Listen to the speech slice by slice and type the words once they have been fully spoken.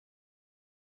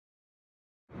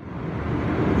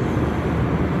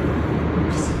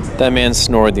That man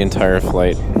snored the entire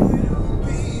flight.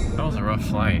 That was a rough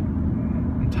flight.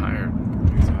 I'm tired.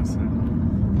 I'm exhausted.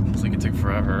 Feels like it took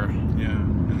forever. Yeah,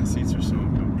 and the seats are so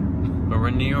uncomfortable. But we're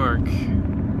in New York.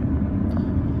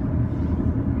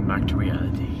 Back to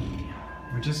reality.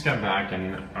 We just got back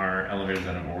and our elevator's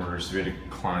out of order, so we had to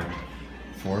climb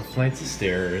 4 flights of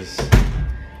stairs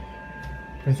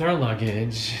with our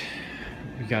luggage.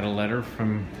 We got a letter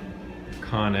from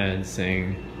Con Ed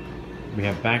saying we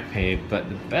have back paid, but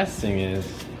the best thing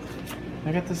is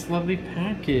I got this lovely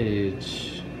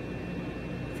package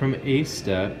from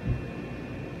A-Step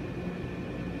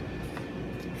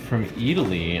from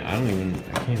Italy. I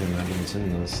can't even imagine what's in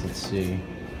this. Let's see.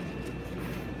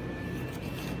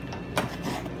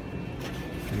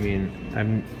 I mean,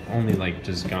 I've only like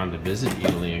just gone to visit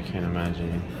Italy. I can't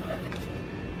imagine.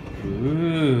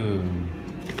 Ooh.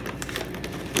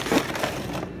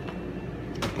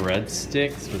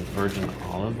 Breadsticks with virgin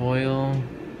olive oil.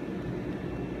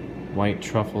 White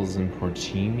truffles and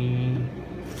porcini.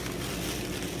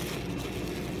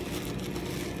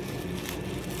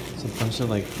 It's a bunch of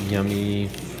like yummy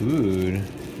food.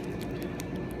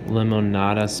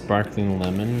 Limonada sparkling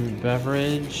lemon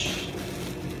beverage.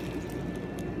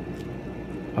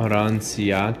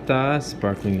 Aranciata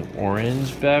sparkling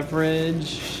orange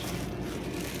beverage.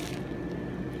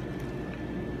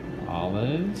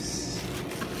 Olives.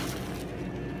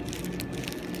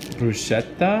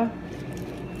 Bruschetta.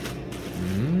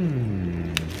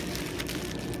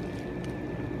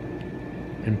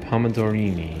 And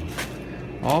pomodorini.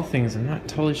 All things I'm not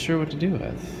totally sure what to do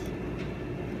with.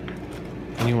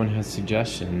 If anyone has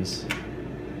suggestions,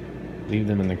 leave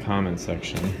them in the comment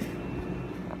section.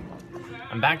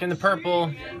 I'm back in the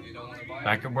purple,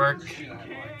 back at work,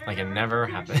 like it never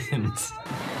happened.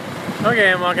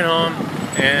 Okay, I'm walking home,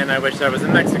 and I wish I was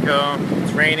in Mexico.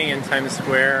 It's raining in Times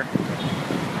Square,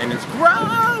 and it's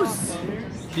gross!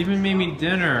 Steven made me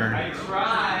dinner. I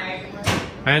tried.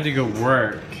 I had to go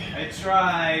work. I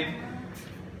tried.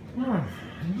 Oh,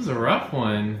 it was a rough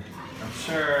one. I'm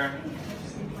sure.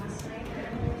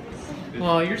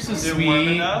 Well, you're so Is it warm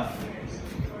sweet. enough?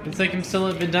 It's like I'm still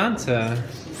at Vedanta.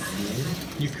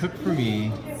 You cook for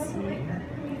me.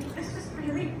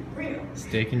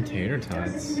 Steak and tater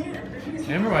tots.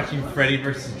 And we're watching Freddy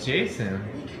vs. Jason.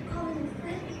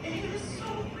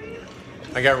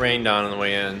 I got rained on the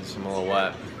way in, so I'm a little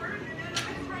wet.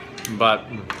 But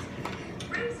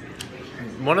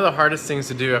one of the hardest things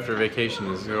to do after vacation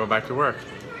is to go back to work.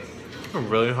 It's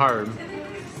really hard.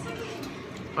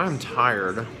 I'm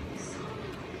tired.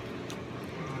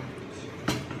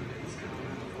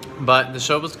 But the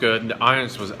show was good. The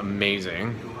audience was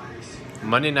amazing.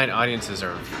 Monday night audiences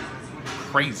are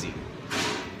crazy.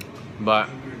 But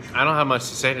I don't have much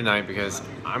to say tonight because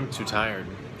I'm too tired.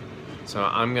 So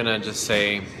I'm gonna just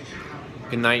say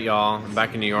good night, y'all. I'm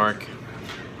back in New York.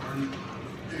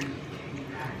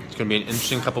 It's gonna be an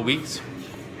interesting couple weeks.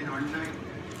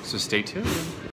 So stay tuned.